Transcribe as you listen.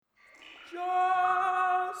Just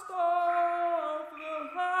off the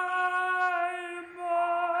high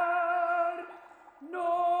bar,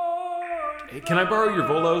 north. Hey, can I borrow your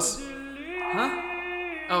Volos? Huh?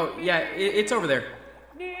 Oh, yeah, it's over there.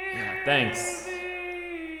 Yeah, thanks.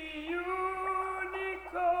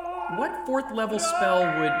 What fourth level spell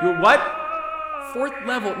would... What? Fourth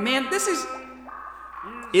level? Man, this is...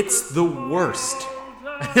 It's the worst.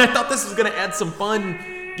 I thought this was gonna add some fun,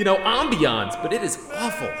 ambiance, but it is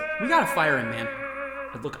awful. We gotta fire him, man.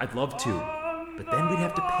 Look, I'd love to, but then we'd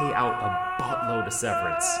have to pay out a buttload of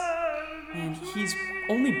severance. Man, he's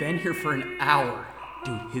only been here for an hour.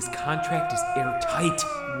 Dude, his contract is airtight.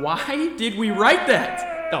 Why did we write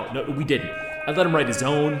that? Oh, no, we didn't. I let him write his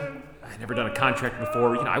own. I'd never done a contract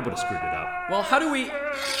before. I would have screwed it up. Well, how do we...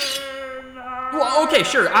 Well, okay,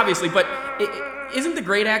 sure, obviously, but isn't the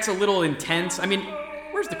great axe a little intense? I mean,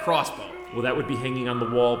 where's the crossbow? Well, that would be hanging on the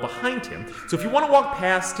wall behind him. So if you want to walk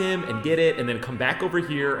past him and get it, and then come back over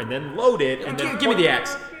here and then load it, and then... Give me the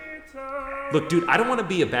axe. Look, dude, I don't want to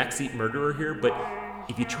be a backseat murderer here, but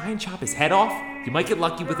if you try and chop his head off, you might get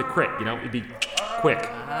lucky with a crit, It'd be quick.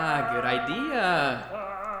 Ah, good idea.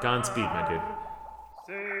 Godspeed, my dude.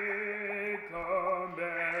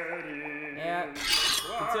 Yeah,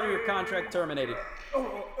 consider your contract terminated.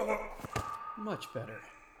 Much better.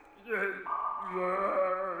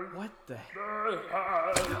 What the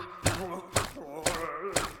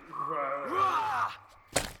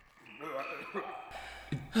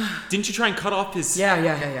Didn't you try and cut off his...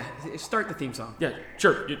 Yeah. Start the theme song. Yeah,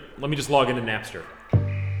 sure. Let me just log into Napster.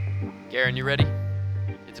 Garen, you ready?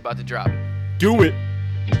 It's about to drop. Do it!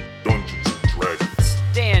 Dungeons and Dragons.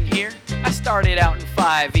 Dan here. I started out in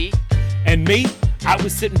 5e. And me, I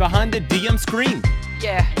was sitting behind the DM screen.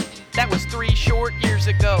 Yeah, that was 3 short years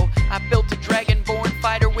ago. I built a dragonborn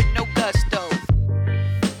fighter with no gusto.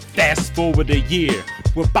 Fast forward a year,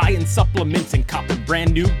 we're buying supplements and copping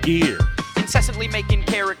brand new gear. Incessantly making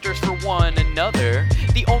characters for one another.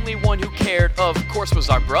 The only one who cared, of course, was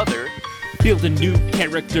our brother. Building new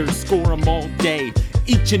characters, score them all day.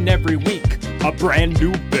 Each and every week, a brand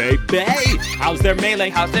new baby. How's their melee?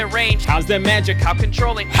 How's their range? How's their magic? How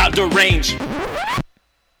controlling? How deranged?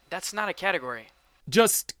 That's not a category.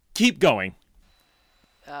 Just keep going.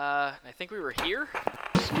 I think we were here?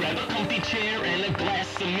 Grab a comfy chair and a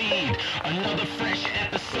glass of mead. Another fresh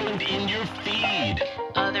episode in your feed.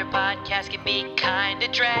 Other podcasts can be kinda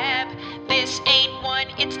drab. This ain't one,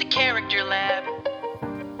 it's the Character Lab.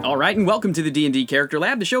 All right, and welcome to the D&D Character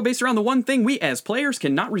Lab, the show based around the one thing we as players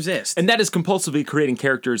cannot resist. And that is compulsively creating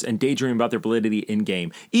characters and daydreaming about their validity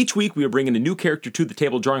in-game. Each week, we are bringing a new character to the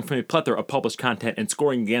table, drawing from a plethora of published content and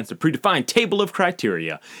scoring against a predefined table of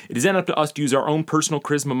criteria. It is then up to us to use our own personal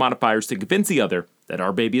charisma modifiers to convince the other that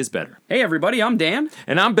our baby is better. Hey everybody, I'm Dan.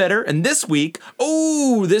 And I'm Better, and this week,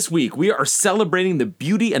 we are celebrating the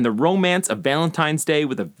beauty and the romance of Valentine's Day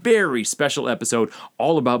with a very special episode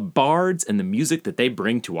all about bards and the music that they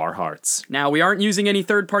bring to our hearts. Now, we aren't using any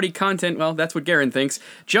third-party content, well, that's what Garen thinks,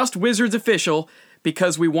 just Wizards official,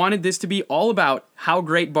 because we wanted this to be all about how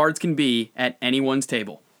great bards can be at anyone's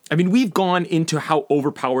table. I mean, we've gone into how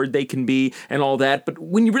overpowered they can be and all that, but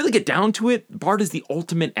when you really get down to it, Bard is the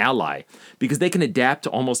ultimate ally, because they can adapt to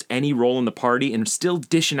almost any role in the party and still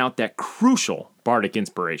dishing out that crucial bardic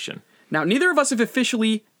inspiration. Now, neither of us have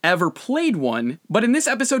officially ever played one, but in this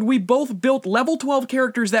episode we both built level 12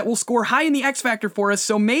 characters that will score high in the X Factor for us,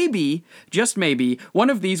 so maybe, just maybe, one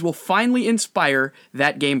of these will finally inspire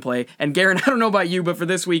that gameplay. And Garen, I don't know about you, but for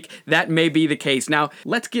this week, that may be the case. Now,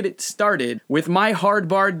 let's get it started with my hard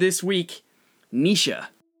bard this week, Nisha.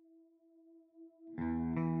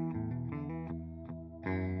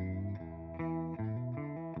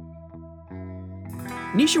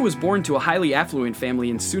 Nisha was born to a highly affluent family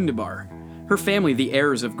in Sundabar, her family the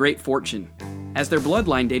heirs of great fortune, as their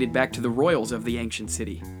bloodline dated back to the royals of the ancient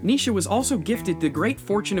city. Nisha was also gifted the great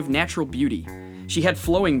fortune of natural beauty. She had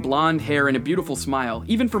flowing blonde hair and a beautiful smile,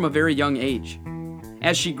 even from a very young age.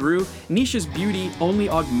 As she grew, Nisha's beauty only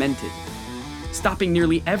augmented. Stopping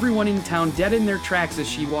nearly everyone in town dead in their tracks as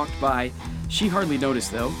she walked by, she hardly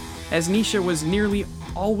noticed though, as Nisha was nearly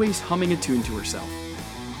always humming a tune to herself.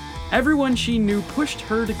 Everyone she knew pushed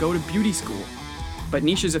her to go to beauty school, but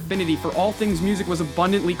Nisha's affinity for all things music was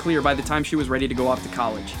abundantly clear by the time she was ready to go off to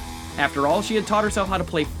college. After all, she had taught herself how to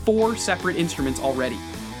play 4 separate instruments already.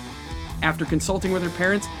 After consulting with her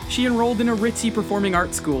parents, she enrolled in a ritzy performing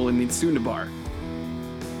arts school in Sundabar.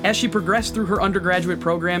 As she progressed through her undergraduate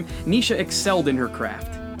program, Nisha excelled in her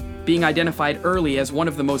craft. Being identified early as one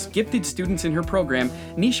of the most gifted students in her program,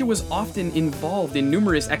 Nisha was often involved in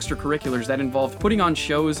numerous extracurriculars that involved putting on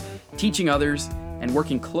shows, teaching others, and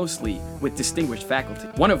working closely with distinguished faculty,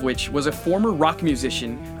 one of which was a former rock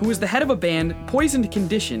musician who was the head of a band, Poisoned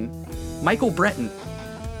Condition, Michael Breton.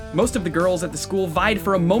 Most of the girls at the school vied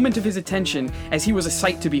for a moment of his attention, as he was a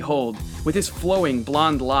sight to behold, with his flowing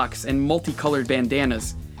blonde locks and multicolored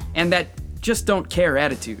bandanas, and that just don't care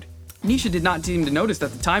attitude. Nisha did not seem to notice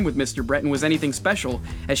that the time with Mr. Breton was anything special,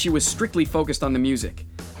 as she was strictly focused on the music.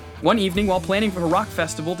 One evening, while planning for a rock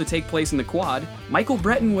festival to take place in the quad, Michael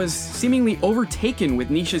Breton was seemingly overtaken with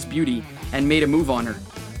Nisha's beauty and made a move on her.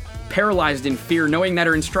 Paralyzed in fear, knowing that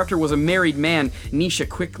her instructor was a married man, Nisha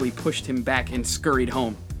quickly pushed him back and scurried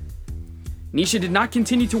home. Nisha did not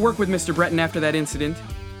continue to work with Mr. Breton after that incident.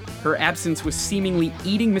 Her absence was seemingly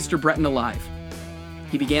eating Mr. Breton alive.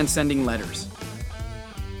 He began sending letters.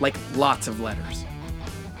 Like, lots of letters.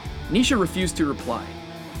 Nisha refused to reply.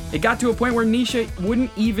 It got to a point where Nisha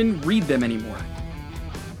wouldn't even read them anymore.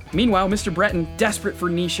 Meanwhile, Mr. Breton, desperate for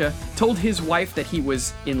Nisha, told his wife that he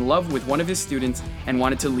was in love with one of his students and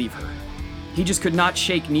wanted to leave her. He just could not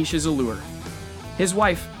shake Nisha's allure. His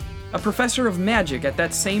wife, a professor of magic at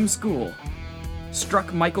that same school,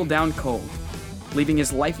 struck Michael down cold, leaving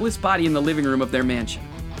his lifeless body in the living room of their mansion.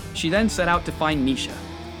 She then set out to find Nisha.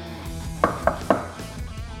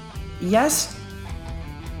 Yes?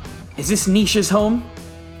 Is this Nisha's home?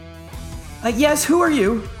 Yes, who are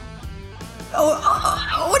you?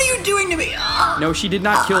 Oh, what are you doing to me? No, she did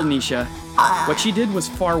not kill Nisha. What she did was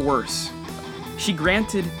far worse. She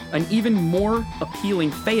granted an even more appealing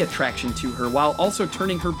Fey attraction to her while also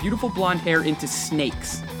turning her beautiful blonde hair into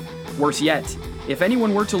snakes. Worse yet, if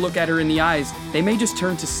anyone were to look at her in the eyes, they may just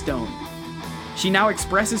turn to stone. She now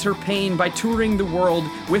expresses her pain by touring the world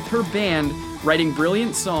with her band, writing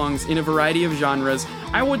brilliant songs in a variety of genres.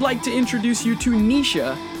 I would like to introduce you to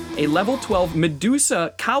Nisha, a level 12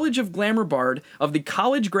 Medusa College of Glamour Bard of the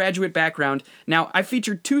college graduate background. Now, I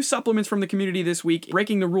featured 2 supplements from the community this week,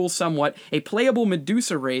 breaking the rules somewhat. A playable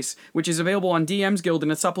Medusa race, which is available on DM's Guild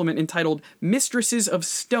in a supplement entitled Mistresses of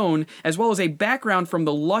Stone, as well as a background from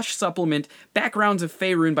the Lush supplement, Backgrounds of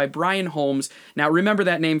Faerun by Brian Holmes. Now, remember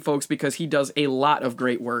that name, folks, because he does a lot of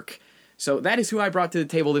great work. So that is who I brought to the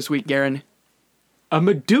table this week, Garen. A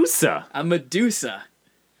Medusa. A Medusa.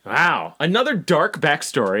 Wow. Another dark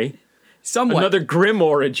backstory. Somewhat. Another grim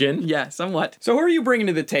origin. Yeah, somewhat. So who are you bringing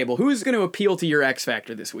to the table? Who's going to appeal to your X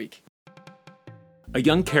Factor this week? A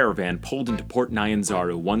young caravan pulled into Port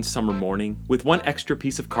Nyanzaru one summer morning with one extra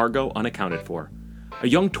piece of cargo unaccounted for. A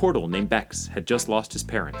young turtle named Bex had just lost his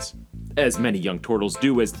parents, as many young turtles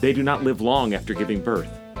do, as they do not live long after giving birth.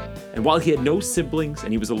 And while he had no siblings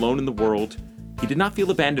and he was alone in the world, he did not feel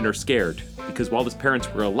abandoned or scared, because while his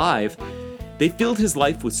parents were alive, they filled his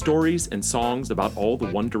life with stories and songs about all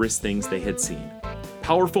the wondrous things they had seen.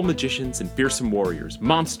 Powerful magicians and fearsome warriors,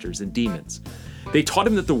 monsters and demons. They taught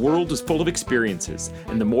him that the world was full of experiences,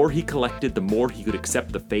 and the more he collected, the more he could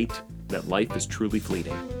accept the fate that life is truly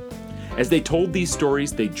fleeting. As they told these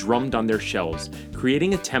stories, they drummed on their shells,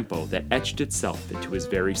 creating a tempo that etched itself into his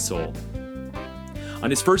very soul.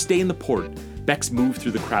 On his first day in the port, Bex moved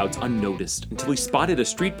through the crowds unnoticed until he spotted a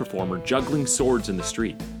street performer juggling swords in the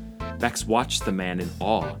street. Bex watched the man in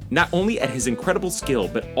awe, not only at his incredible skill,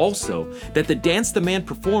 but also that the dance the man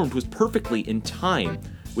performed was perfectly in time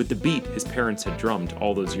with the beat his parents had drummed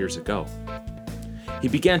all those years ago. He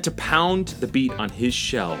began to pound the beat on his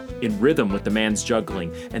shell in rhythm with the man's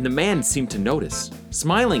juggling, and the man seemed to notice,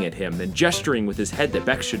 smiling at him and gesturing with his head that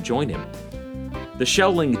Bex should join him. The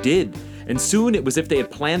shelling did, and soon it was as if they had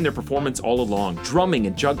planned their performance all along, drumming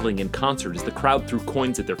and juggling in concert as the crowd threw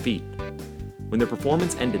coins at their feet. When their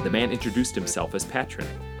performance ended, the man introduced himself as patron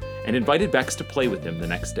and invited Bex to play with him the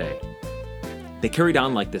next day. They carried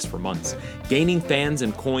on like this for months, gaining fans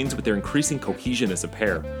and coins with their increasing cohesion as a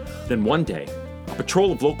pair. Then one day, a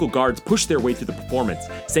patrol of local guards pushed their way through the performance,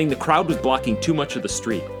 saying the crowd was blocking too much of the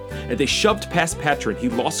street. As they shoved past Patron, he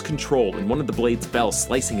lost control and one of the blades fell,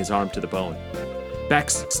 slicing his arm to the bone.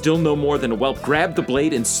 Bex, still no more than a whelp, grabbed the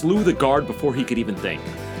blade and slew the guard before he could even think.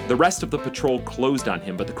 The rest of the patrol closed on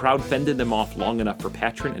him, but the crowd fended them off long enough for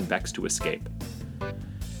Patron and Bex to escape.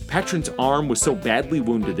 Patron's arm was so badly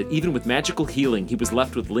wounded that even with magical healing, he was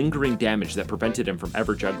left with lingering damage that prevented him from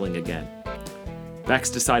ever juggling again. Bex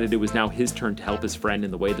decided it was now his turn to help his friend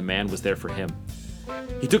in the way the man was there for him.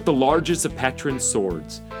 He took the largest of Patron's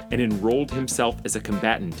swords and enrolled himself as a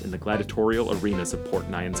combatant in the gladiatorial arenas of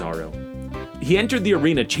Port Nyanzaru. He entered the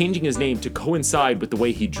arena, changing his name to coincide with the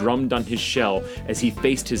way he drummed on his shell as he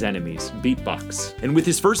faced his enemies, beatbox. And with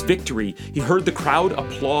his first victory, he heard the crowd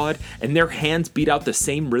applaud and their hands beat out the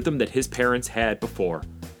same rhythm that his parents had before.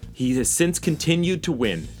 He has since continued to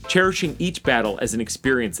win, cherishing each battle as an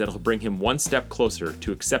experience that'll bring him one step closer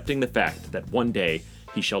to accepting the fact that one day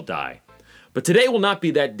he shall die. But today will not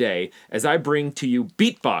be that day, as I bring to you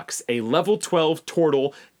Beatbox, a level 12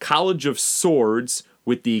 Tortle College of Swords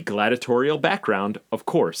with the gladiatorial background, of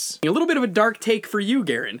course. A little bit of a dark take for you,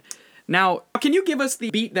 Garen. Now, can you give us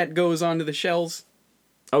the beat that goes onto the shells?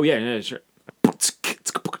 Oh yeah, sure.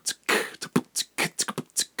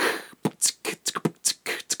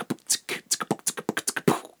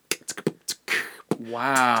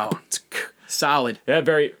 Wow. Solid. Yeah,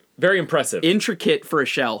 very, very impressive. Intricate for a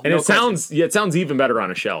shell. And no it sounds even better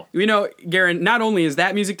on a shell. You know, Garen, not only is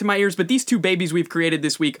that music to my ears, but these two babies we've created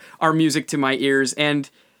this week are music to my ears. And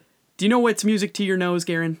do you know what's music to your nose,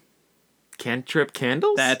 Garen? Cantrip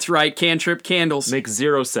candles? That's right, cantrip candles. Makes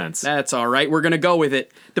zero sense. That's all right, we're going to go with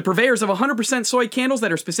it. The purveyors of 100% soy candles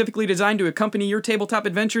that are specifically designed to accompany your tabletop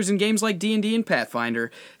adventures in games like D&D and Pathfinder.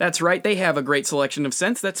 That's right, they have a great selection of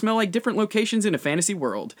scents that smell like different locations in a fantasy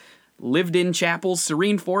world. Lived-in chapels,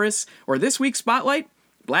 serene forests, or this week's spotlight,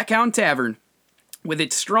 Blackhound Tavern. With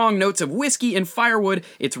its strong notes of whiskey and firewood,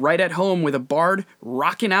 it's right at home with a bard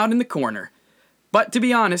rocking out in the corner. But to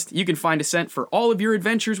be honest, you can find a scent for all of your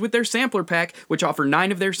adventures with their sampler pack, which offer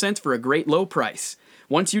 9 of their scents for a great low price.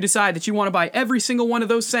 Once you decide that you want to buy every single one of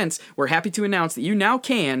those scents, we're happy to announce that you now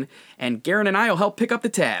can, and Garen and I will help pick up the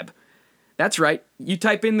tab. That's right, you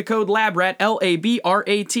type in the code LABRAT,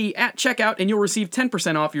 L-A-B-R-A-T, at checkout, and you'll receive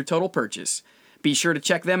 10% off your total purchase. Be sure to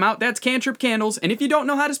check them out, that's Cantrip Candles, and if you don't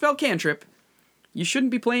know how to spell cantrip, you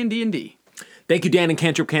shouldn't be playing D&D. Thank you, Dan and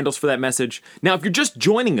Cantrip Candles, for that message. Now, if you're just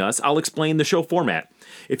joining us, I'll explain the show format.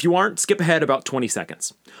 If you aren't, skip ahead about 20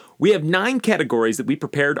 seconds. We have 9 categories that we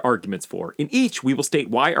prepared arguments for. In each, we will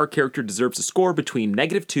state why our character deserves a score between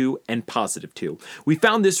 -2 and +2. We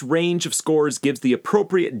found this range of scores gives the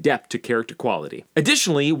appropriate depth to character quality.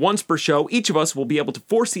 Additionally, once per show, each of us will be able to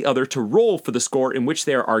force the other to roll for the score in which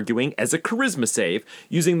they are arguing as a charisma save,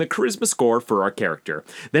 using the charisma score for our character.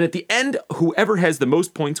 Then at the end, whoever has the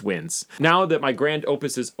most points wins. Now that my grand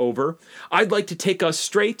opus is over, I'd like to take us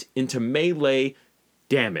straight into melee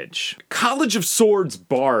damage. College of Swords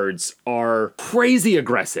bards are crazy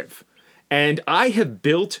aggressive, and I have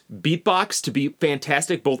built Beatbox to be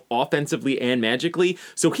fantastic both offensively and magically,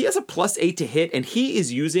 so he has a +8 to hit, and he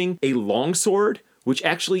is using a longsword, which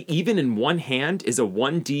actually, even in one hand, is a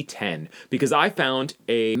 1d10, because I found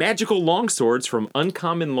a magical longswords from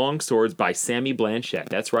Uncommon Longswords by Sammy Blanchett.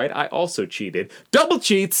 That's right, I also cheated. Double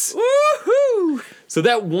cheats! Woohoo! So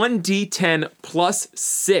that 1d10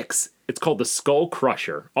 +6, it's called the Skull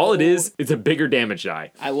Crusher. All it is a bigger damage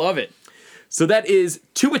die. I love it. So that is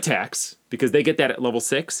 2 attacks, because they get that at level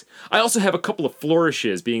 6. I also have a couple of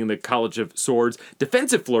flourishes, being the College of Swords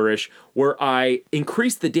defensive flourish, where I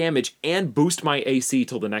increase the damage and boost my AC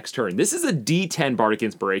till the next turn. This is a D10 Bardic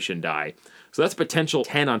Inspiration die, so that's potential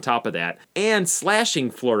 10 on top of that. And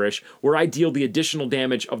slashing flourish, where I deal the additional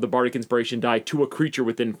damage of the Bardic Inspiration die to a creature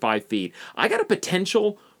within 5 feet. I got a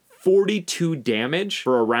potential 42 damage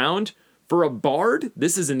for a round. For a bard,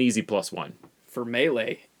 this is an easy +1. For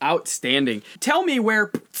melee, outstanding. Tell me where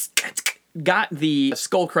got the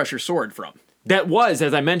Skull Crusher sword from. That was,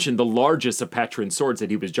 as I mentioned, the largest of Patron's swords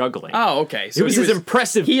that he was juggling. Oh, okay. So it was his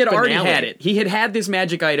impressive He had already finale. had it. He had this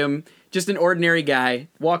magic item, just an ordinary guy,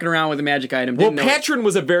 walking around with a magic item. Well, Patron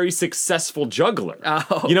was a very successful juggler.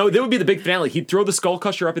 Oh. You know, that would be the big finale. He'd throw the Skull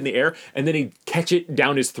Crusher up in the air, and then he'd catch it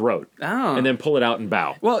down his throat. Oh. And then pull it out and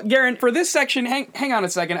bow. Well, Garen, for this section, hang on a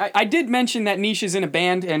second. I did mention that Niche is in a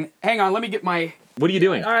band, and hang on, let me get my... What are you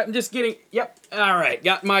doing? All right, I'm just getting... Yep. All right,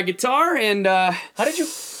 got my guitar, and... How did you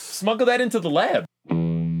smuggle that into the lab?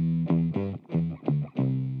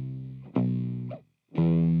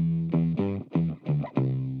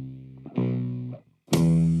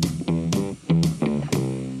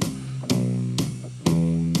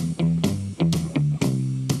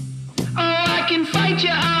 Fight you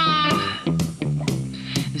off.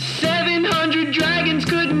 700 dragons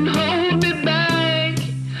couldn't hold me back.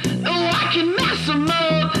 Oh, I can mess them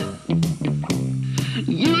up.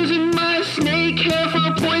 Using my snake hair for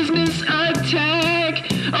a poisonous attack.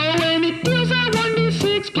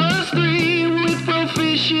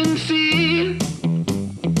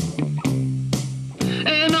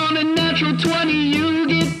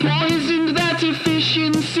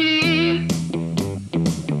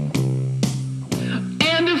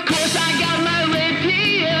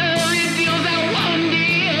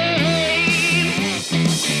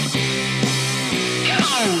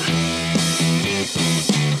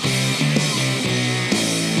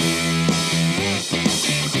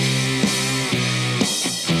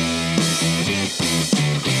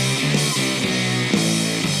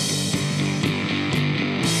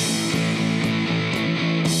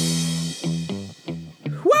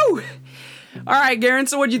 right, Garen,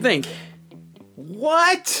 so what'd you think?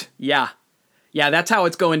 What? Yeah, that's how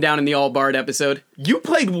it's going down in the All Bard episode. You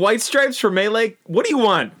played White Stripes for Melee? What do you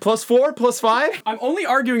want? +4? +5? I'm only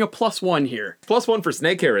arguing a +1 here. +1 for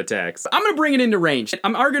snake hair attacks. I'm gonna bring it into range.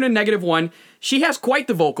 I'm arguing a -1. She has quite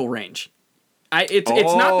the vocal range. It's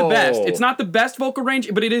not the best. It's not the best vocal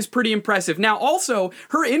range, but it is pretty impressive. Now, also,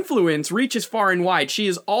 her influence reaches far and wide. She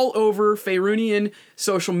is all over Faerunian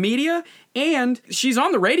social media, and she's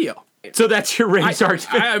on the radio. So that's your range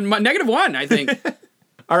argument. -1, I think.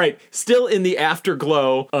 All right, still in the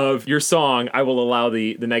afterglow of your song, I will allow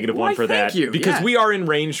the -1 for that. Thank you. Because we are in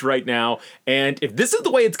range right now, and if this is the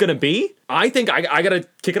way it's going to be, I think I got to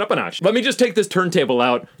kick it up a notch. Let me just take this turntable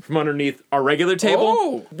out from underneath our regular table.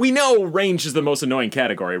 Oh. We know range is the most annoying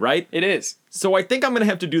category, right? It is. So I think I'm going to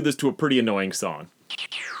have to do this to a pretty annoying song.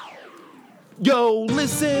 Yo,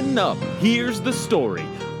 listen up, here's the story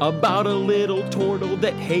about a little turtle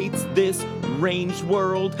that hates this ranged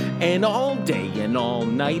world, and all day and all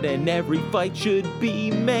night, and every fight should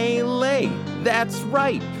be melee. That's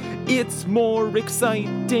right, it's more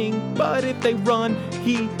exciting, but if they run,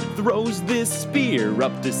 he throws this spear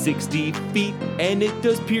up to 60 feet, and it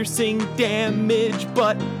does piercing damage,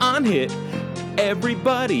 but on hit,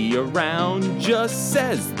 everybody around just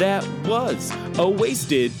says that was a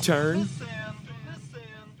wasted turn.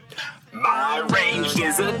 My range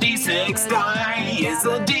is a D6 die, is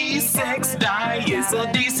a D6 die, is a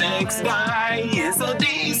D6 die, is a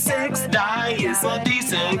D6 die, is a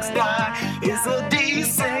D6 die, is a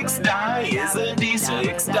D6 die, is a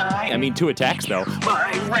D6 die. I mean, 2 attacks though.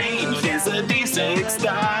 My range is a D6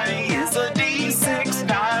 die, is a D6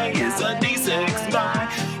 die, is a D6 die,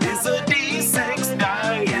 is a D6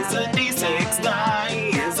 die, is a D6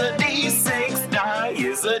 die, is a D6 die,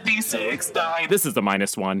 is a D6 die. This is the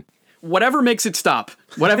 -1. Whatever makes it stop.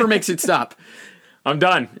 Whatever makes it stop. I'm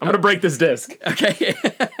done. I'm going to break this disc. Okay.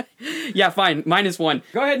 Yeah, fine. -1.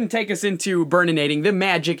 Go ahead and take us into Burninating, the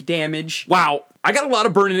magic damage. Wow. I got a lot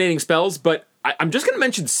of Burninating spells, but I'm just going to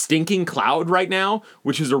mention Stinking Cloud right now,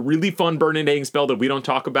 which is a really fun Burninating spell that we don't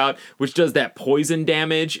talk about, which does that poison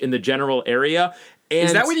damage in the general area. And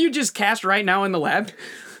is that what you just cast right now in the lab?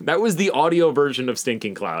 That was the audio version of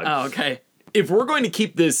Stinking Cloud. Oh, okay. If we're going to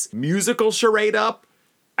keep this musical charade up,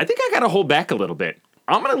 I think I gotta hold back a little bit.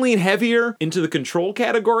 I'm gonna lean heavier into the control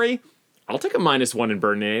category. I'll take a -1 in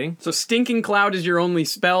Burninating. So Stinking Cloud is your only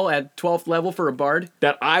spell at 12th level for a bard?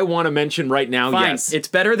 That I want to mention right now, Fine. yes. It's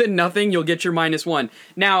better than nothing. You'll get your -1.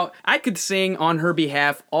 Now, I could sing on her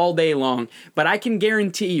behalf all day long, but I can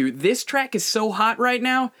guarantee you, this track is so hot right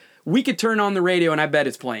now, we could turn on the radio and I bet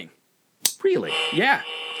it's playing. Really? Yeah.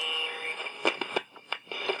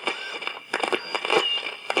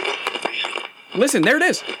 Listen, there it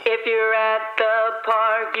is. If you're at the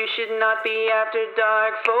park, you should not be after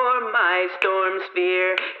dark, for my storm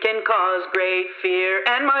sphere can cause great fear,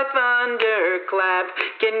 and my thunderclap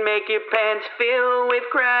can make your pants fill with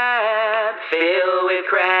crap. Fill with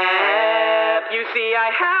crap. You see, I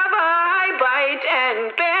have eye bite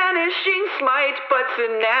and banishing smite, but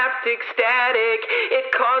synaptic static, it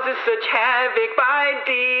causes such havoc by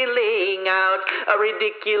dealing out a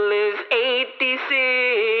ridiculous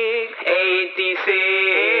 8d6. 8d6.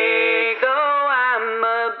 Though I'm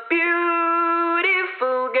a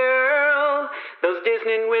beautiful girl, those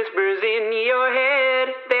dissonant whispers in your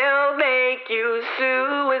head, they'll make you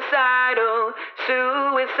suicidal,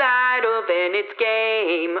 then it's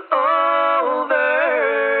game over.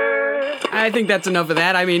 I think that's enough of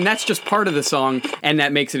that. I mean, that's just part of the song, and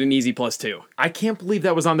that makes it an easy +2. I can't believe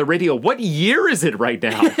that was on the radio. What year is it right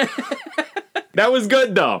now? That was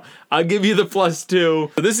good, though. I'll give you the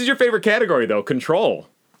 +2. This is your favorite category, though, control.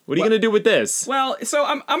 What are you going to do with this? Well, so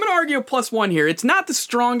I'm going to argue a +1 here. It's not the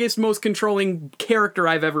strongest, most controlling character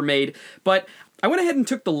I've ever made, but I went ahead and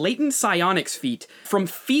took the Latent Psionics feat from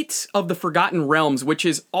Feats of the Forgotten Realms, which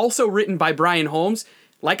is also written by Brian Holmes.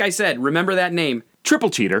 Like I said, remember that name. Triple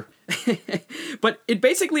cheater. But it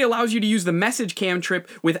basically allows you to use the message cantrip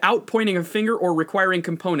without pointing a finger or requiring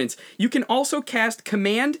components. You can also cast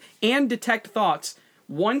Command and Detect Thoughts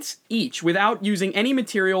once each without using any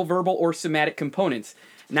material, verbal, or somatic components.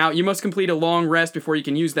 Now, you must complete a long rest before you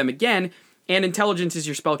can use them again, and Intelligence is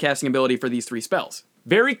your spellcasting ability for these 3 spells.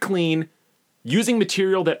 Very clean. Using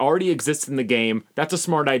material that already exists in the game. That's a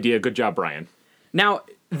smart idea. Good job, Brian. Now,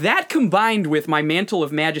 That combined with my Mantle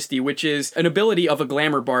of Majesty, which is an ability of a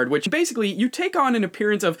glamour bard, which basically you take on an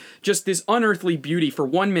appearance of just this unearthly beauty for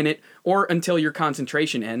 1 minute or until your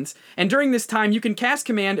concentration ends. And during this time, you can cast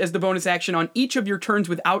command as the bonus action on each of your turns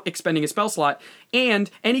without expending a spell slot, and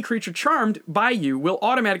any creature charmed by you will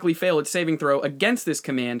automatically fail its saving throw against this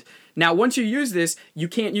command. Now, once you use this, you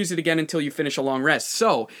can't use it again until you finish a long rest.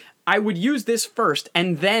 So, I would use this first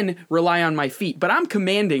and then rely on my feat, but I'm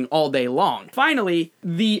commanding all day long. Finally,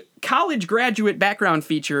 the college graduate background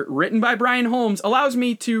feature written by Brian Holmes allows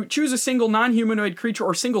me to choose a single non-humanoid creature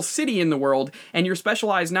or single city in the world, and your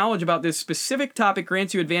specialized knowledge about this specific topic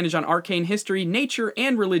grants you advantage on arcane history, nature,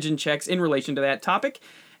 and religion checks in relation to that topic.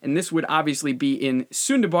 And this would obviously be in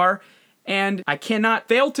Sundabar. And I cannot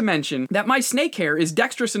fail to mention that my snake hair is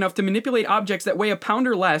dexterous enough to manipulate objects that weigh a pound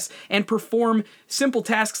or less and perform simple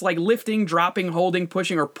tasks like lifting, dropping, holding,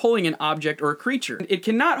 pushing, or pulling an object or a creature. It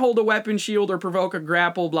cannot hold a weapon, shield, or provoke a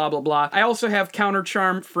grapple, blah, blah, blah. I also have counter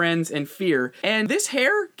charm, friends, and fear. And this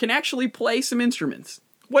hair can actually play some instruments.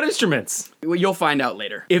 What instruments? Well, you'll find out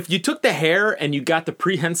later. If you took the hair and you got the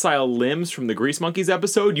prehensile limbs from the Grease Monkeys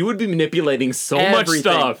episode, you would be manipulating so much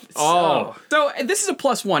stuff. So this is a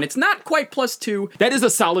 +1. It's not quite +2. That is a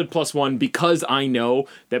solid +1 because I know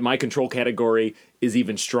that my control category is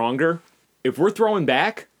even stronger. If we're throwing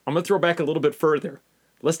back, I'm going to throw back a little bit further.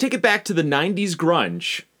 Let's take it back to the 90s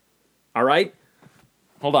grunge. All right?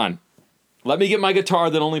 Hold on. Let me get my guitar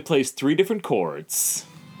that only plays 3 different chords.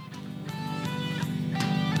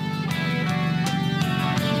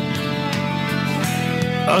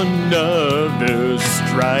 Another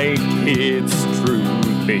strike, it's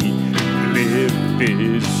truly, live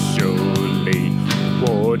is surely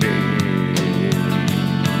rewarded.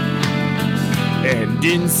 And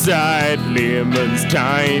inside Lemon's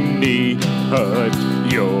tiny hut,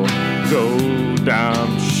 your gold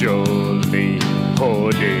I'm surely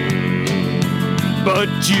hoarding.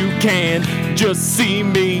 But you can't just see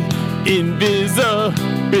me,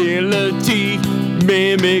 invisibility.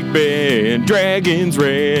 Mimic bed, dragon's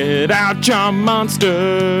red, out charm monster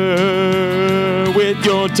with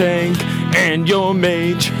your tank and your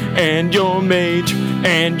mage and your mage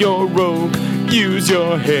and your rogue. Use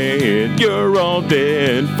your head, you're all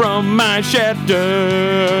dead from my shatter.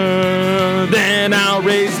 Then I'll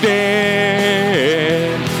raise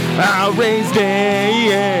dead, I'll raise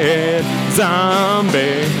dead.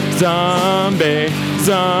 Zombie, zombie,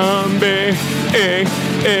 zombie, eh.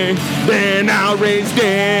 Then I'll raise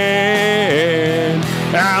dead,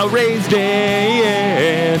 I'll raise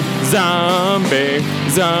dead. Zombie,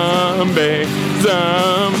 zombie,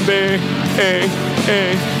 zombie,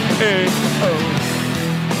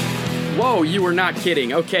 Whoa, you were not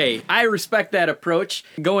kidding. Okay, I respect that approach.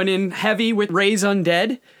 Going in heavy with raise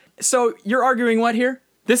undead. So you're arguing what here?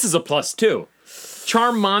 This is a +2.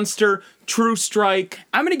 Charm monster, true strike.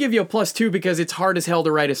 I'm going to give you a +2 because it's hard as hell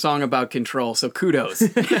to write a song about control, so kudos.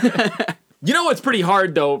 You know what's pretty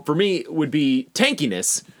hard, though, for me would be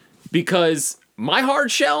tankiness, because my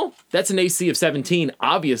hard shell, that's an AC of 17,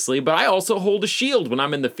 obviously, but I also hold a shield when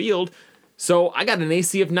I'm in the field, so I got an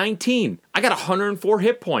AC of 19. I got 104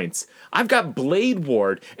 hit points. I've got Blade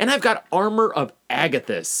Ward, and I've got Armor of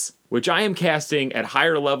Agathis, which I am casting at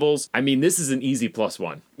higher levels. I mean, this is an easy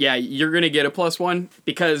 +1. Yeah, you're going to get a +1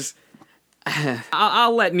 because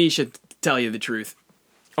I'll let Nisha tell you the truth.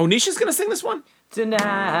 Oh, Nisha's going to sing this one?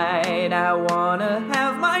 Tonight I wanna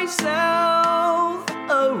have myself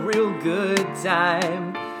a real good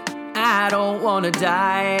time. I don't wanna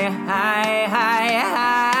die.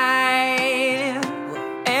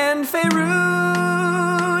 And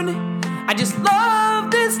Faerun, I just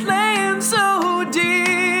love this land so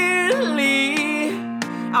dearly.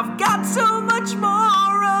 I've got so much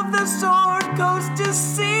more of the Sword Coast to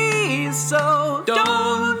see, so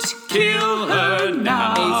don't kill her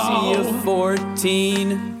now. AC of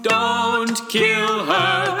 14. Don't kill her.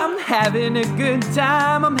 I'm having a good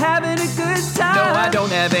time. I'm having a good time. No, I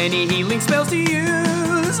don't have any healing spells to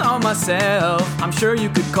use on myself. I'm sure you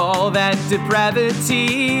could call that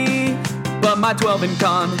depravity. But my 12 in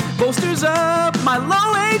con bolsters up my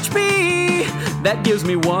low HP. That gives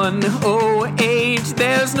me 108.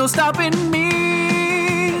 There's no stopping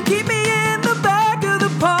me. Keep me in the back of the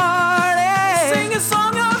party. Sing a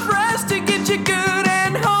song of rest to get you good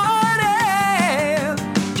and hearty.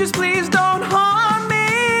 Just please don't harm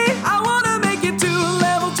me. I wanna make it to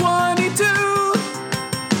level 22.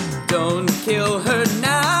 Don't kill her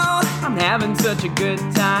now. I'm having such a good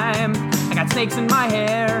time. I got snakes in my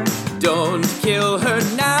hair. Don't kill her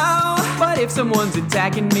now. But if someone's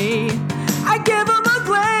attacking me, I give them a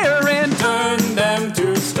glare and turn them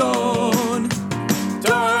to stone.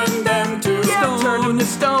 Turn them to stone. Turn them to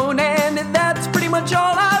stone.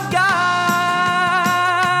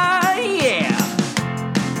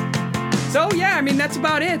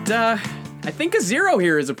 think a 0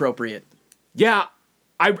 here is appropriate. Yeah,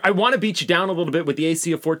 I want to beat you down a little bit with the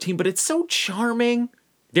AC of 14, but it's so charming.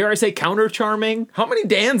 Dare I say counter-charming? How many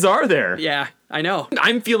Dans are there? Yeah, I know.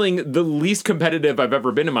 I'm feeling the least competitive I've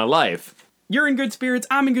ever been in my life. You're in good spirits,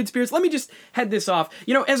 I'm in good spirits. Let me just head this off.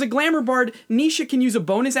 You know, as a glamour bard, Nisha can use a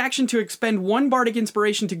bonus action to expend 1 bardic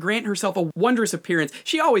inspiration to grant herself a wondrous appearance.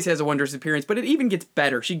 She always has a wondrous appearance, but it even gets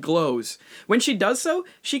better. She glows. When she does so,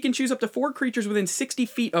 she can choose up to 4 creatures within 60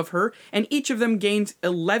 feet of her, and each of them gains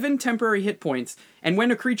 11 temporary hit points. And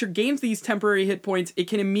when a creature gains these temporary hit points, it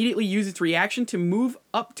can immediately use its reaction to move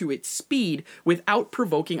up to its speed without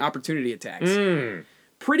provoking opportunity attacks.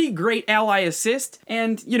 Pretty great ally assist,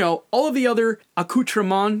 and, you know, all of the other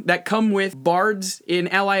accoutrements that come with bards in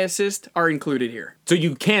ally assist are included here. So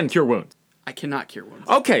you can cure wounds. I cannot cure wounds.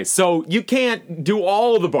 Okay, so you can't do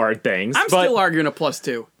all the bard things. I'm still arguing a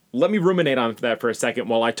 +2. Let me ruminate on that for a second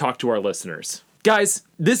while I talk to our listeners. Guys,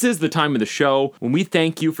 this is the time of the show when we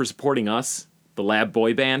thank you for supporting us, the Lab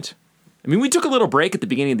Boy Band. I mean, we took a little break at the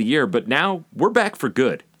beginning of the year, but now we're back for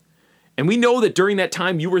good. And we know that during that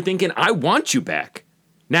time you were thinking, I want you back.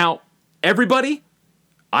 Now, everybody,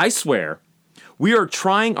 I swear, we are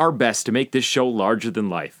trying our best to make this show larger than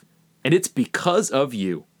life. And it's because of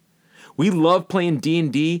you. We love playing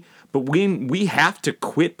D&D, but when we have to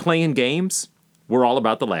quit playing games, we're all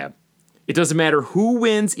about the lab. It doesn't matter who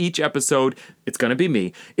wins each episode, it's going to be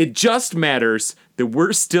me. It just matters that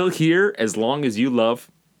we're still here as long as you love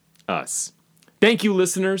us. Thank you,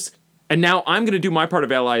 listeners. And now I'm going to do my part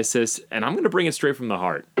of Ally Assist, and I'm going to bring it straight from the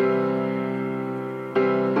heart.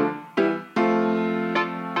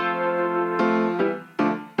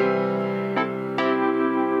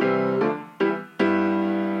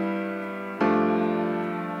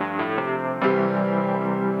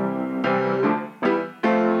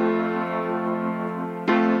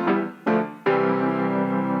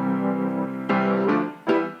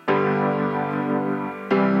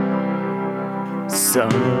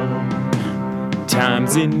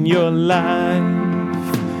 Sometimes in your life,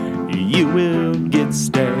 you will get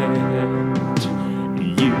stabbed,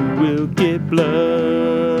 you will get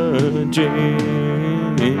bludgeoned,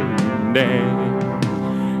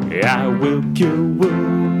 and I will cure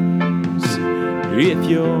wounds if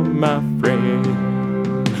you're my friend,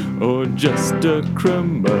 or just a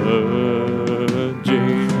curmudgeon.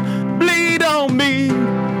 Bleed on me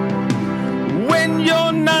when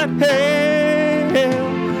you're not here.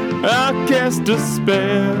 I'll cast a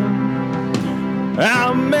spell.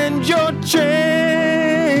 I'll mend your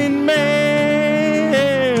chain mail.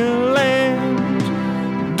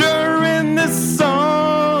 And during this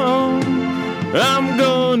song, I'm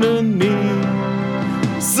gonna need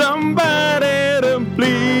somebody to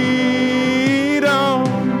bleed on.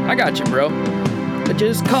 I got you, bro.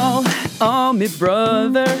 Just call on me,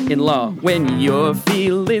 brother-in-law, when you're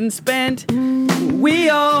feeling spent. We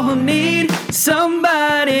all need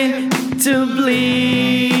somebody to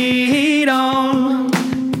bleed on.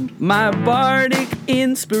 My bardic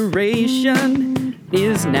inspiration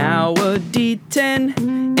is now a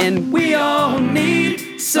D10, and we all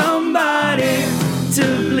need somebody to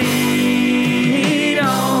bleed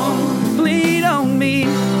on. Bleed on me.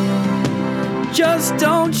 Just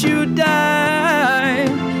don't you die.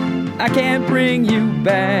 I can't bring you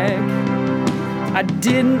back. I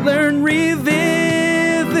didn't learn revivify.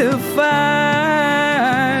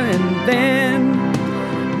 And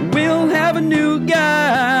then we'll have a new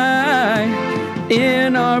guy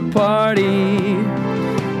in our party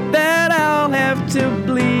that I'll have to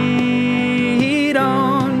bleed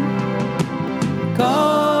on.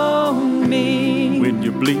 Call me when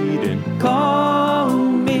you're bleeding. Call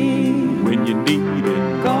me when you need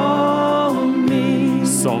it. Call me.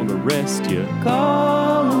 Song to rest you.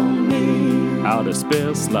 Call me. Out of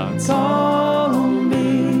spell slots. Call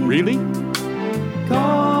me. Really?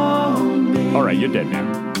 Call me. All right, you're dead now.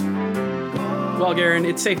 Well, Garen,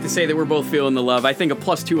 it's safe to say that we're both feeling the love. I think a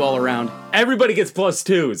 +2 all around. Everybody gets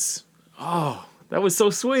 +2s. Oh, that was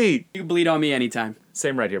so sweet. You can bleed on me anytime.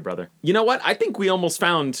 Same right here, brother. You know what? I think we almost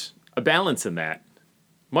found a balance in that.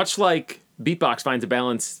 Much like Beatbox finds a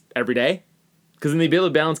balance every day. Because in the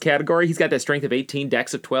ability balance category, he's got that strength of 18,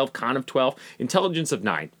 dex of 12, con of 12, intelligence of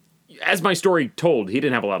 9. As my story told, he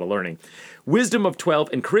didn't have a lot of learning. Wisdom of 12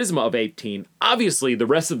 and charisma of 18. Obviously, the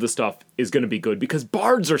rest of the stuff is going to be good because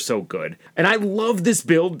bards are so good. And I love this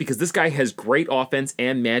build because this guy has great offense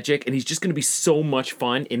and magic, and he's just going to be so much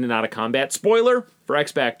fun in and out of combat. Spoiler for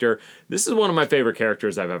X-Factor, this is one of my favorite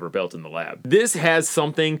characters I've ever built in the lab. This has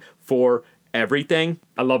something for everything.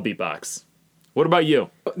 I love Beatbox. What about you?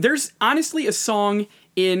 There's honestly a song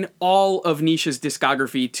in all of Nisha's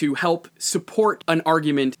discography to help support an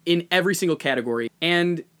argument in every single category.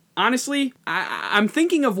 And honestly, I'm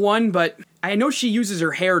thinking of one, but I know she uses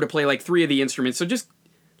her hair to play like 3 of the instruments, so just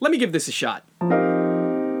let me give this a shot.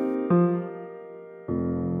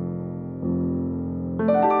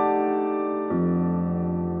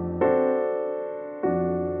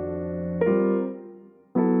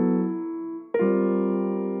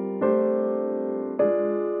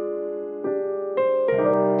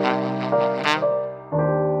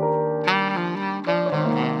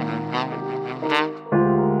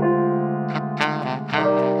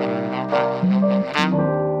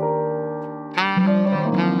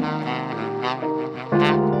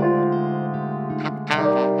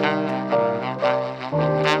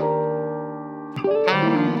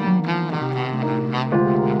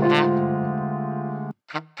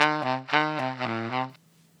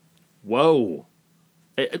 Whoa.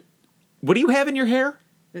 What do you have in your hair?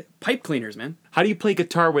 Pipe cleaners, man. How do you play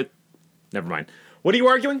guitar with... Never mind. What are you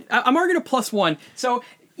arguing? I'm arguing a +1. So,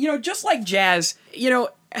 just like jazz,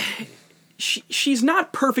 she's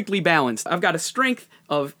not perfectly balanced. I've got a strength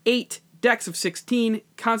of 8, dex of 16,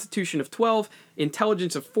 constitution of 12,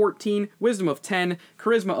 intelligence of 14, wisdom of 10,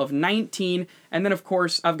 charisma of 19, and then of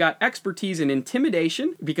course I've got expertise in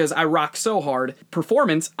intimidation, because I rock so hard,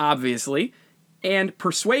 performance, obviously, and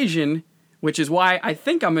persuasion, which is why I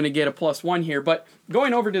think I'm going to get a +1 here. But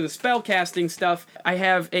going over to the spell casting stuff, I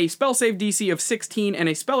have a spell save DC of 16 and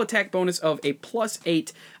a spell attack bonus of a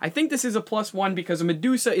 +8. I think this is a +1 because a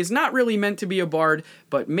Medusa is not really meant to be a bard,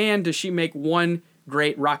 but man, does she make one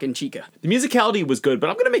great rockin' chica. The musicality was good, but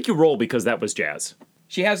I'm going to make you roll because that was jazz.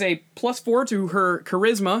 She has a +4 to her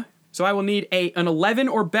charisma, so I will need an 11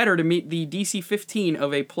 or better to meet the DC 15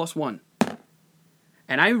 of a +1.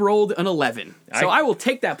 And I rolled an 11. So I will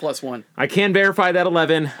take that +1. I can verify that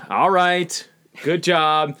 11. All right. Good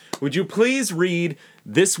job. Would you please read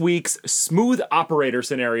this week's Smooth Operator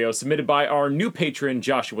scenario submitted by our new patron,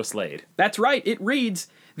 Joshua Slade? That's right. It reads,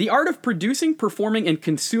 "The art of producing, performing, and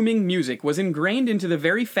consuming music was ingrained into the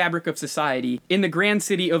very fabric of society in the grand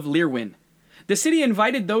city of Lirwin. The city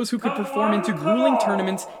invited those who could perform into grueling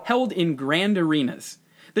tournaments held in grand arenas.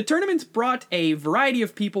 The tournaments brought a variety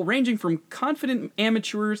of people ranging from confident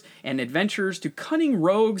amateurs and adventurers to cunning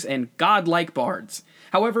rogues and godlike bards.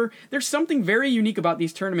 However, there's something very unique about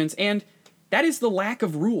these tournaments, and that is the lack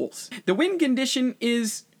of rules. The win condition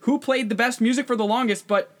is who played the best music for the longest,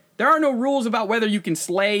 but there are no rules about whether you can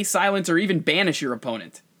slay, silence, or even banish your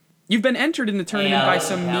opponent. You've been entered in the tournament by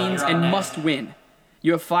some means and must win.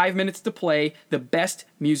 You have 5 minutes to play the best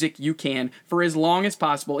music you can for as long as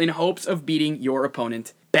possible in hopes of beating your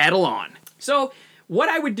opponent. Battle on." So, what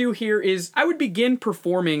I would do here is I would begin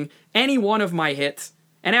performing any one of my hits,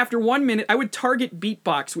 and after 1 minute, I would target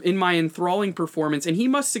Beatbox in my enthralling performance, and he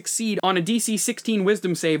must succeed on a DC 16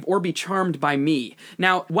 wisdom save or be charmed by me.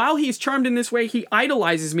 Now, while he's charmed in this way, he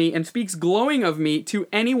idolizes me and speaks glowing of me to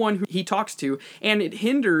anyone who he talks to, and it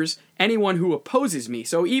hinders anyone who opposes me.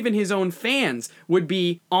 So even his own fans would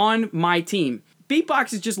be on my team.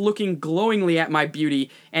 Beatbox is just looking glowingly at my beauty,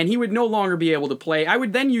 and he would no longer be able to play. I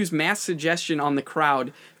would then use mass suggestion on the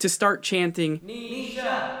crowd to start chanting,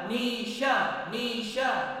 "Nisha, Nisha,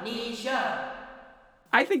 Nisha, Nisha."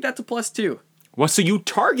 I think that's a +2. Well, so you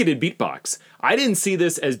targeted Beatbox. I didn't see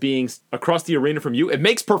this as being across the arena from you. It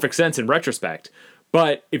makes perfect sense in retrospect.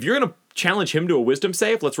 But if you're going to challenge him to a wisdom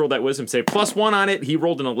save, let's roll that wisdom save. +1 on it. He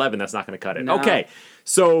rolled an 11. That's not going to cut it. No. Okay,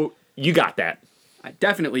 so you got that. I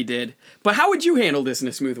definitely did. But how would you handle this in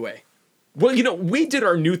a smooth way? Well, we did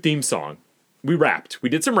our new theme song. We rapped. We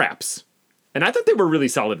did some raps. And I thought they were really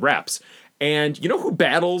solid raps. And you know who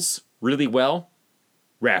battles really well?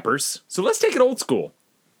 Rappers. So let's take it old school.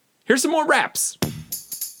 Here's some more raps.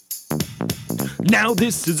 Now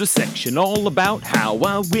this is a section all about how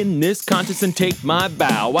I win this contest and take my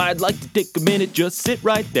bow. I'd like to take a minute, just sit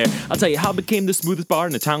right there. I'll tell you how I became the smoothest bar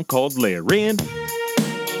in a town called Lirwin.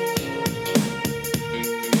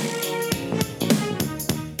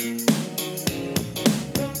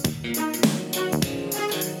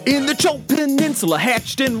 In the Chult Peninsula,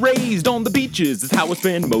 hatched and raised on the beaches is how I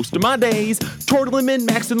spend most of my days. Chortling and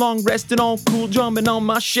maxing, long resting, all cool, jumping on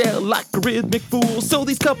my shell like a rhythmic fool. So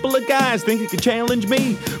these couple of guys think they could challenge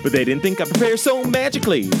me, but they didn't think I'd prepare so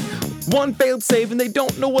magically. One failed save and they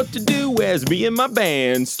don't know what to do as me and my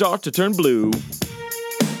band start to turn blue.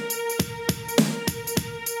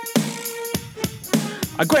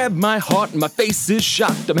 I grab my heart and my face is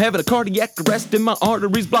shocked. I'm having a cardiac arrest and my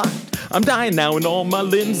arteries blocked. I'm dying now and all my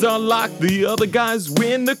limbs are locked. The other guys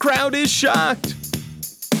win, the crowd is shocked.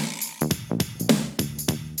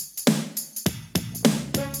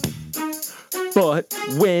 But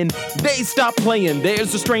when they stop playing,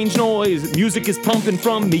 there's a strange noise. Music is pumping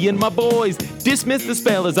from me and my boys. Dismiss the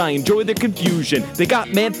spell as I enjoy their confusion. They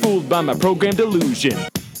got mad fooled by my programmed illusion.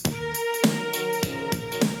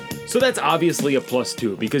 So that's obviously a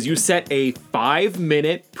 +2 because you set a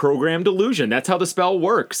 5-minute programmed illusion. That's how the spell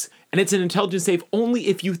works. And it's an intelligence save only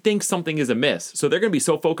if you think something is amiss. So they're going to be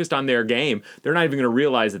so focused on their game, they're not even going to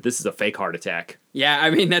realize that this is a fake heart attack. Yeah,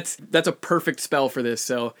 I mean, that's a perfect spell for this,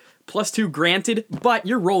 so +2 granted, but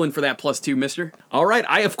you're rolling for that +2, mister. All right,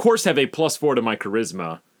 I of course have a +4 to my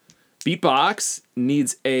charisma. Beatbox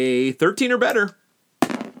needs a 13 or better.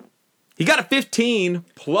 He got a 15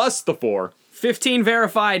 plus the 4. 15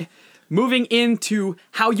 verified. Moving into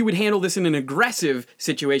how you would handle this in an aggressive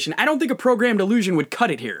situation, I don't think a programmed illusion would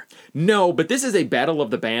cut it here. No, but this is a Battle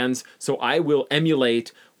of the Bands, so I will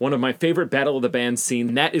emulate one of my favorite Battle of the Bands scene,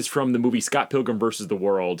 and that is from the movie Scott Pilgrim vs. the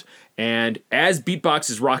World. And as Beatbox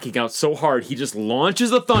is rocking out so hard, he just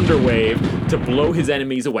launches a thunder wave to blow his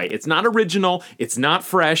enemies away. It's not original, it's not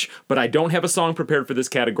fresh, but I don't have a song prepared for this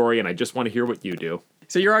category, and I just want to hear what you do.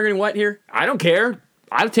 So you're arguing what here? I don't care.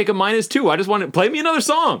 I'll take a -2. I just want to play me another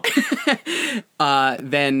song.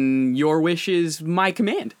 Then your wish is my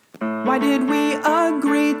command. Why did we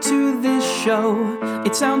agree to this show?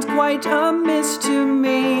 It sounds quite amiss to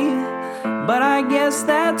me. But I guess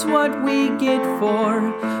that's what we get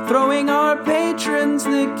for throwing our patrons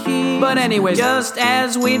the key. But anyways, just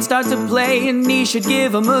as we'd start to play, Nisha should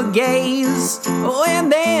give him a gaze. Oh,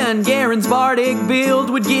 and then Garen's bardic build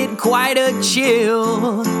would get quite a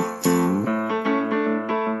chill.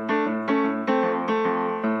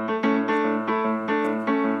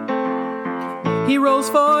 He rolls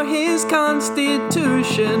for his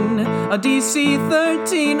constitution, a DC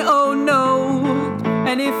 13, oh no.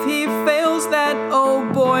 And if he fails that, oh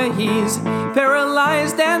boy, he's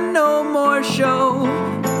paralyzed and no more show.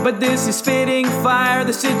 But this is spitting fire,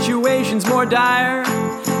 the situation's more dire.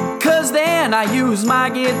 Cause then I use my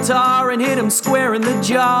guitar and hit him square in the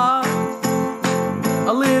jaw.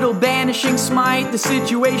 A little banishing smite, the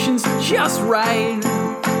situation's just right.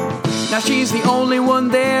 Now she's the only one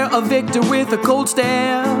there, a victor with a cold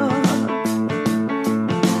stare.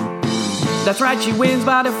 That's right, she wins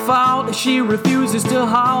by default. She refuses to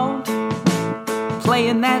halt,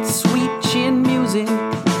 playing that sweet chin music.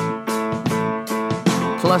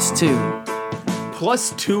 +2.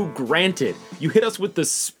 +2 granted. You hit us with the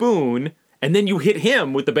spoon, and then you hit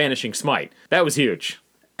him with the banishing smite. That was huge.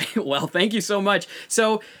 Well, thank you so much.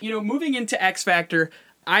 So, moving into X Factor,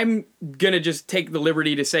 I'm gonna just take the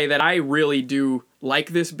liberty to say that I really do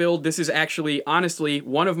like this build. This is actually, honestly,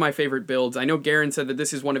 one of my favorite builds. I know Garen said that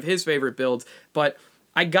this is one of his favorite builds, but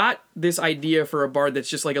I got this idea for a bard that's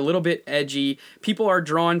just like a little bit edgy. People are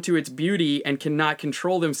drawn to its beauty and cannot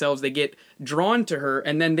control themselves. They get drawn to her,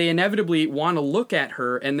 and then they inevitably want to look at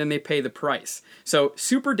her, and then they pay the price. So,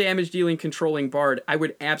 super damage dealing, controlling bard. I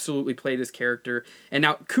would absolutely play this character. And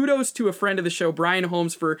now, kudos to a friend of the show, Brian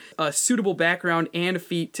Holmes, for a suitable background and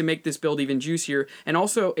feat to make this build even juicier. And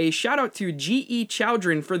also, a shout out to G.E.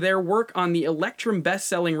 Chowdhury for their work on the Electrum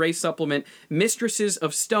best-selling race supplement, Mistresses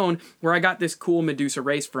of Stone, where I got this cool Medusa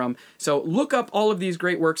race from. So look up all of these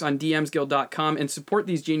great works on dmsguild.com and support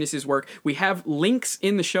these geniuses' work. We have links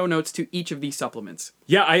in the show notes to each of these supplements.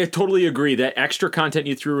 Yeah, I totally agree. That extra content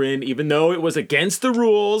you threw in, even though it was against the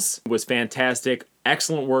rules, was fantastic.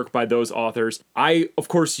 Excellent work by those authors. I, of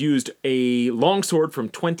course, used a longsword from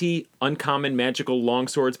 20 Uncommon Magical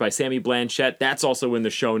Longswords by Sammy Blanchett. That's also in the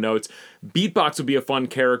show notes. Beatbox would be a fun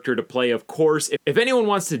character to play, of course. If anyone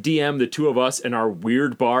wants to DM the two of us and our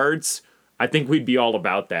weird bards, I think we'd be all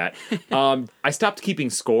about that. I stopped keeping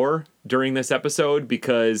score during this episode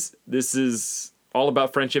because this is all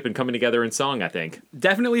about friendship and coming together in song, I think.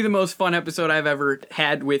 Definitely the most fun episode I've ever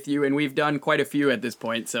had with you, and we've done quite a few at this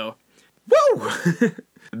point, so... Woo!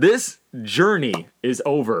 This journey is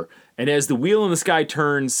over, and as the wheel in the sky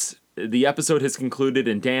turns, the episode has concluded,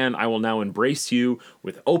 and Dan, I will now embrace you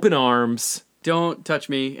with open arms. Don't touch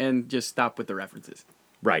me, and just stop with the references.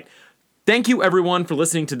 Right. Thank you, everyone, for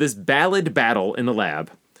listening to this ballad battle in the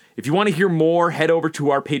lab. If you want to hear more, head over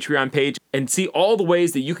to our Patreon page and see all the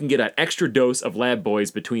ways that you can get an extra dose of Lab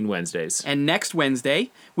Boys between Wednesdays. And next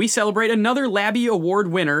Wednesday, we celebrate another Labby Award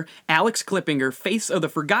winner, Alex Klippinger. Face of the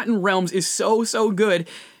Forgotten Realms is so good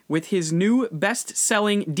with his new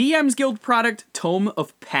best-selling DM's Guild product, Tome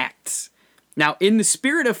of Pacts. Now, in the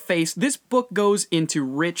spirit of Face, this book goes into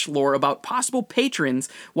rich lore about possible patrons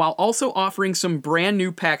while also offering some brand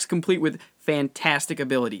new packs complete with fantastic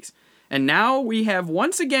abilities. And now we have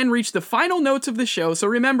once again reached the final notes of the show, so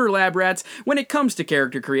remember, Lab Rats, when it comes to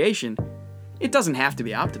character creation, It doesn't have to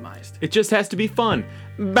be optimized. It just has to be fun.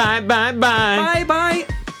 Bye, bye, bye. Bye, bye.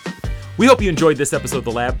 We hope you enjoyed this episode of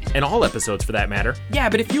The Lab, and all episodes for that matter. Yeah,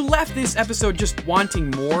 but if you left this episode just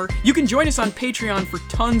wanting more, you can join us on Patreon for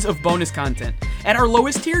tons of bonus content. At our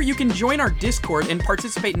lowest tier, you can join our Discord and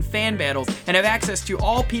participate in fan battles and have access to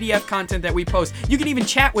all PDF content that we post. You can even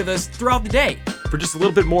chat with us throughout the day. For just a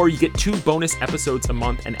little bit more, you get 2 bonus episodes a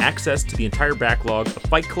month and access to the entire backlog of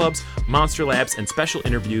Fight Clubs, Monster Labs, and special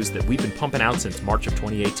interviews that we've been pumping out since March of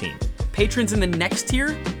 2018. Patrons in the next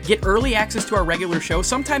tier get early access to our regular show,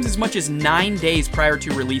 sometimes as much as 9 days prior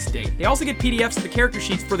to release date. They also get PDFs of the character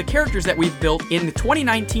sheets for the characters that we've built in the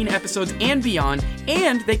 2019 episodes and beyond,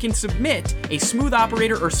 and they can submit a smooth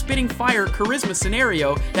operator or spitting fire charisma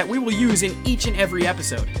scenario that we will use in each and every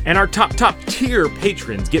episode. And our top tier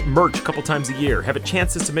patrons get merch a couple times a year, have a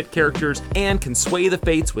chance to submit characters, and can sway the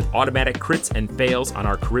fates with automatic crits and fails on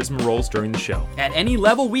our charisma rolls during the show. At any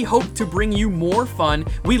level, we hope to bring you more fun.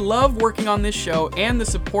 We love working on this show, and the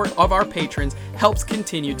support of our patrons helps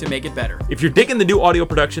continue to make it better. If you're digging the new audio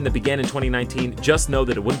production that began in 2019, just know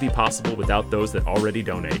that it wouldn't be possible without those that already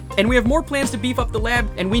donate. And we have more plans to beef up the lab,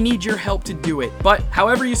 and we need your help to do it. But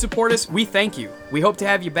however you support us, we thank you. We hope to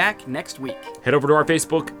have you back next week. Head over to our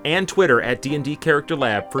Facebook and Twitter at D&D Character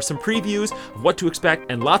Lab for some previews of what to expect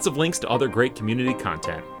and lots of links to other great community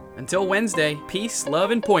content. Until Wednesday, peace, love,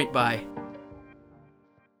 and point by.